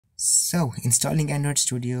So, installing Android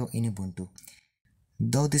Studio in Ubuntu.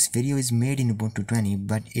 Though this video is made in Ubuntu 20,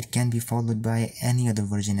 but it can be followed by any other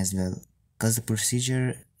version as well, cause the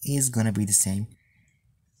procedure is gonna be the same.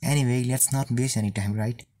 Anyway, let's not waste any time,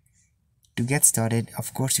 right? To get started,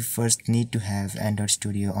 of course you first need to have Android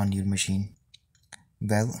Studio on your machine.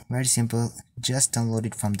 Well, very simple, just download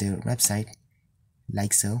it from their website,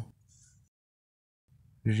 like so.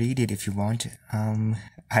 Read it if you want,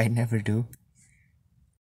 I never do.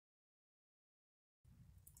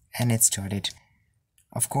 And it's started.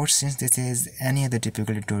 Of course, since this is any other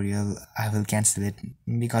typical tutorial, I will cancel it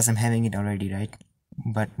because I'm having it already, right?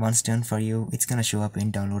 But once done for you, it's gonna show up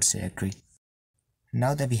in downloads directory.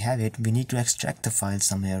 Now that we have it, we need to extract the file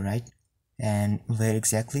somewhere, right? And where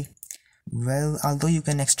exactly? Well, although you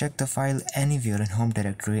can extract the file anywhere in home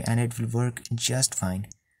directory and it will work just fine.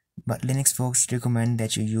 But Linux folks recommend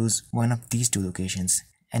that you use one of these two locations,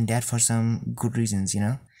 and that for some good reasons, you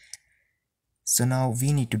know? So now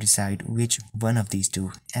we need to decide which one of these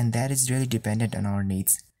two, and that is really dependent on our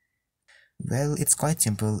needs. Well, it's quite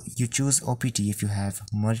simple. You choose OPT if you have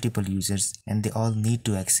multiple users and they all need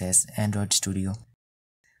to access Android Studio.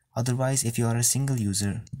 Otherwise, if you are a single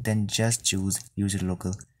user, then just choose user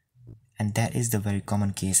local. And that is the very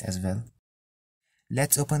common case as well.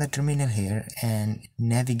 Let's open the terminal here and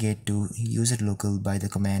navigate to user local by the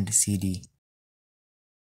command cd.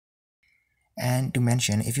 And to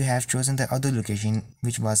mention, if you have chosen the other location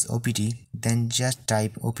which was OPT, then just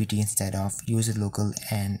type OPT instead of user local,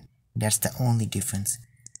 and that's the only difference.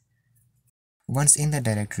 Once in the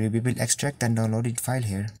directory, we will extract the downloaded file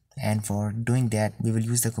here, and for doing that we will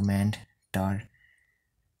use the command tar.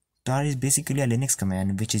 Tar is basically a Linux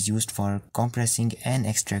command which is used for compressing and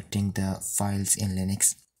extracting the files in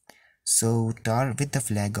Linux. So tar with the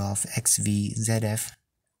flag of xvzf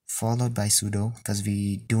followed by sudo, because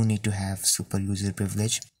we do need to have super user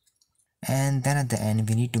privilege, and then at the end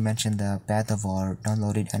we need to mention the path of our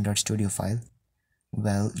downloaded Android Studio file.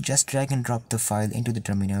 Well, just drag and drop the file into the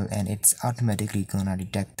terminal and it's automatically gonna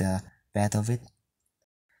detect the path of it,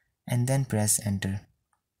 and then press enter.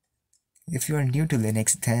 If you are new to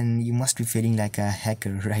Linux, then you must be feeling like a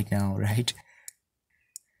hacker right now, right?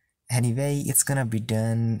 Anyway, it's gonna be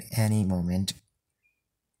done any moment.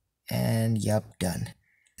 And yup, done.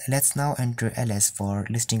 Let's now enter ls for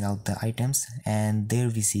listing out the items, and there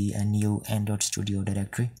we see a new Android Studio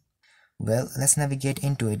directory. Well, let's navigate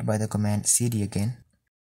into it by the command cd again,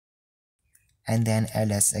 and then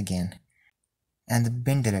ls again. And the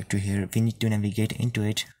bin directory here, we need to navigate into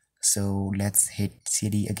it, so let's hit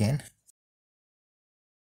cd again.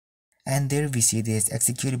 And there we see this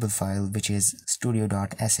executable file which is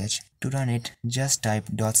studio.sh. To run it, just type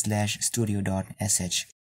 /studio.sh.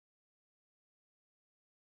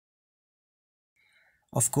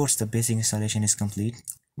 Of course, the basic installation is complete,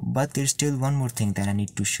 but there's still one more thing that I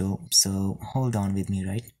need to show, so hold on with me,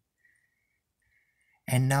 right?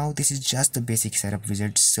 And now this is just the basic setup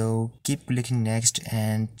wizard, so keep clicking next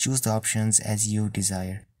and choose the options as you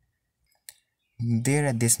desire. There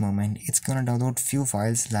at this moment, it's gonna download few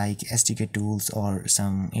files like SDK tools or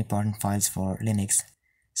some important files for Linux,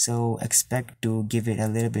 so expect to give it a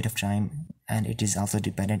little bit of time, and it is also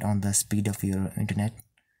dependent on the speed of your internet.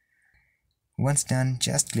 Once done,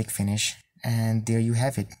 just click finish, and there you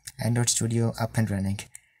have it, Android Studio up and running.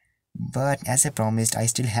 But as I promised, I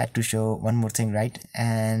still had to show one more thing, right?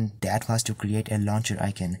 And that was to create a launcher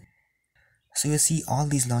icon. So you see all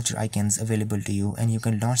these launcher icons available to you, and you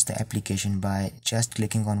can launch the application by just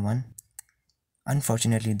clicking on one.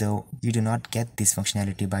 Unfortunately though, you do not get this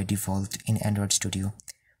functionality by default in Android Studio,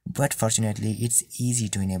 but fortunately it's easy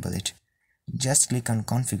to enable it. Just click on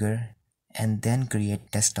configure and then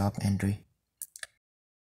create desktop entry.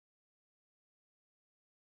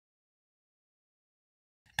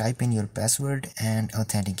 Type in your password and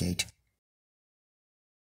authenticate.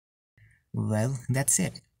 Well, that's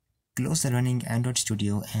it. Close the running Android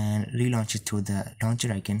Studio and relaunch it through the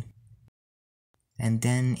launcher icon, and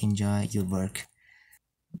then enjoy your work.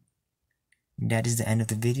 That is the end of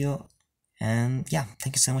the video, and yeah,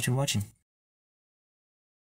 thank you so much for watching.